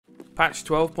Patch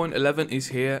 12.11 is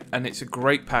here, and it's a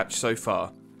great patch so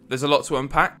far. There's a lot to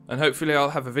unpack, and hopefully I'll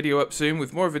have a video up soon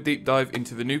with more of a deep dive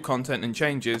into the new content and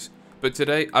changes, but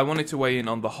today I wanted to weigh in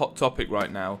on the hot topic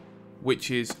right now,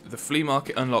 which is the flea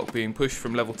market unlock being pushed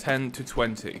from level 10 to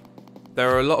 20.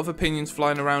 There are a lot of opinions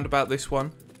flying around about this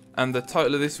one, and the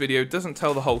title of this video doesn't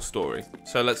tell the whole story,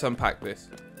 so let's unpack this.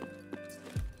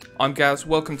 I'm Gaz,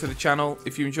 welcome to the channel.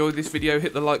 If you enjoyed this video,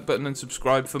 hit the like button and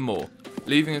subscribe for more.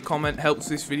 Leaving a comment helps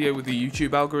this video with the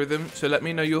YouTube algorithm, so let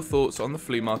me know your thoughts on the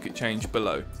flea market change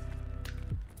below.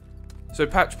 So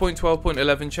patch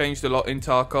 12.11 changed a lot in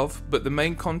Tarkov, but the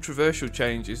main controversial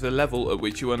change is the level at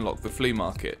which you unlock the flea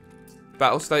market.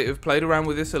 Battlestate have played around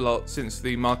with this a lot since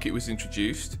the market was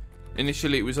introduced.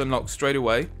 Initially it was unlocked straight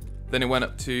away, then it went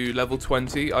up to level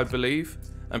 20 I believe,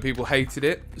 and people hated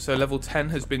it, so level 10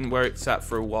 has been where it's at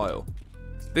for a while.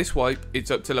 This wipe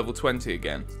it's up to level 20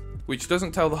 again, which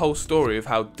doesn't tell the whole story of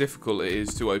how difficult it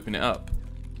is to open it up.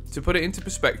 To put it into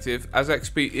perspective, as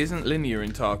XP isn't linear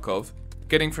in Tarkov,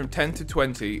 getting from 10 to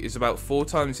 20 is about 4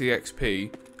 times the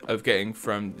XP of getting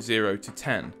from 0 to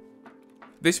 10.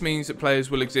 This means that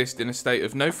players will exist in a state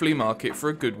of no flea market for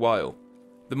a good while.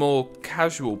 The more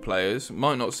casual players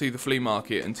might not see the flea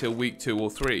market until week 2 or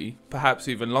 3, perhaps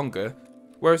even longer,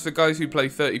 whereas the guys who play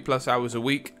 30 plus hours a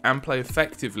week and play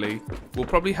effectively will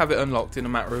probably have it unlocked in a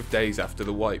matter of days after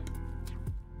the wipe.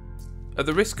 At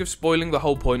the risk of spoiling the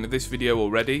whole point of this video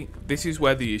already, this is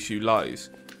where the issue lies.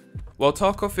 While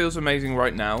Tarkov feels amazing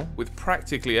right now, with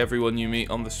practically everyone you meet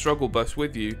on the struggle bus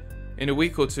with you, in a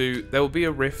week or two there will be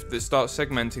a rift that starts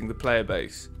segmenting the player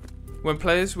base. When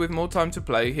players with more time to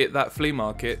play hit that flea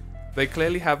market, they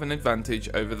clearly have an advantage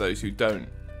over those who don't.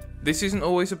 This isn't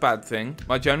always a bad thing.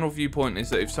 My general viewpoint is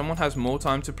that if someone has more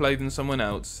time to play than someone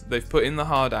else, they've put in the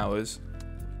hard hours,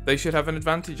 they should have an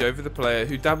advantage over the player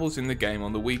who dabbles in the game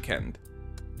on the weekend.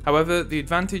 However, the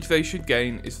advantage they should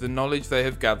gain is the knowledge they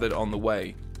have gathered on the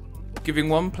way. Giving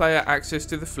one player access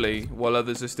to the flea while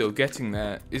others are still getting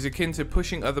there is akin to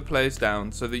pushing other players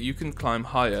down so that you can climb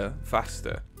higher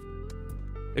faster.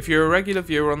 If you're a regular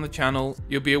viewer on the channel,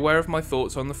 you'll be aware of my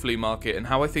thoughts on the flea market and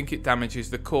how I think it damages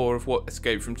the core of what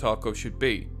Escape from Tarkov should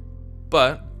be.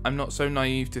 But I'm not so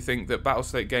naive to think that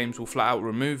Battlestate games will flat out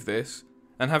remove this,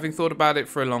 and having thought about it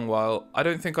for a long while, I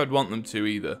don't think I'd want them to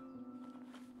either.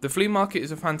 The flea market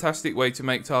is a fantastic way to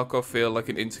make Tarkov feel like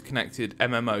an interconnected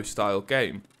MMO style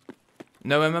game.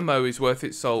 No MMO is worth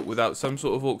its salt without some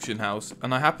sort of auction house,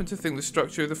 and I happen to think the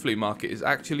structure of the flea market is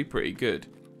actually pretty good.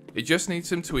 It just needs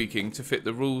some tweaking to fit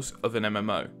the rules of an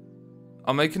MMO.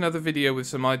 I'll make another video with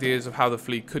some ideas of how the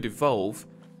flea could evolve,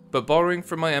 but borrowing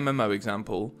from my MMO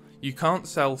example, you can't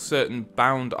sell certain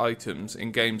bound items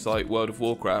in games like World of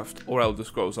Warcraft or Elder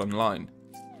Scrolls Online.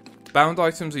 Bound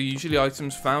items are usually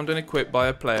items found and equipped by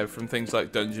a player from things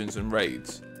like dungeons and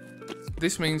raids.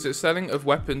 This means that selling of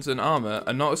weapons and armor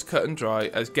are not as cut and dry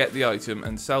as get the item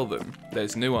and sell them.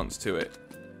 There's nuance to it.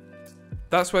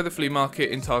 That's where the flea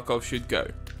market in Tarkov should go.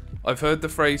 I've heard the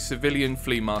phrase civilian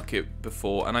flea market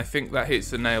before, and I think that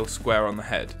hits the nail square on the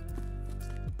head.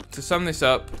 To sum this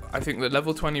up, I think the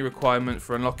level 20 requirement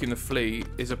for unlocking the flea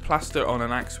is a plaster on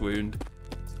an axe wound.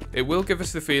 It will give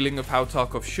us the feeling of how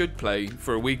Tarkov should play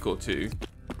for a week or two,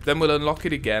 then we'll unlock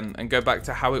it again and go back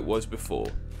to how it was before.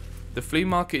 The flea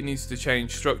market needs to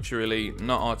change structurally,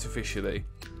 not artificially.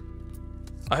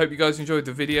 I hope you guys enjoyed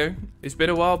the video. It's been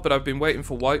a while, but I've been waiting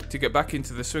for wipe to get back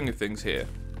into the swing of things here.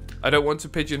 I don't want to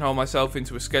pigeonhole myself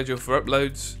into a schedule for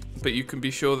uploads, but you can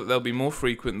be sure that they'll be more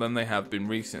frequent than they have been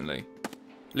recently.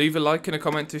 Leave a like and a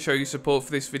comment to show your support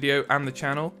for this video and the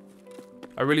channel.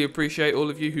 I really appreciate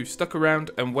all of you who stuck around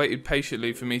and waited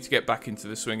patiently for me to get back into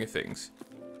the swing of things.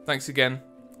 Thanks again,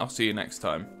 I'll see you next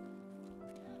time.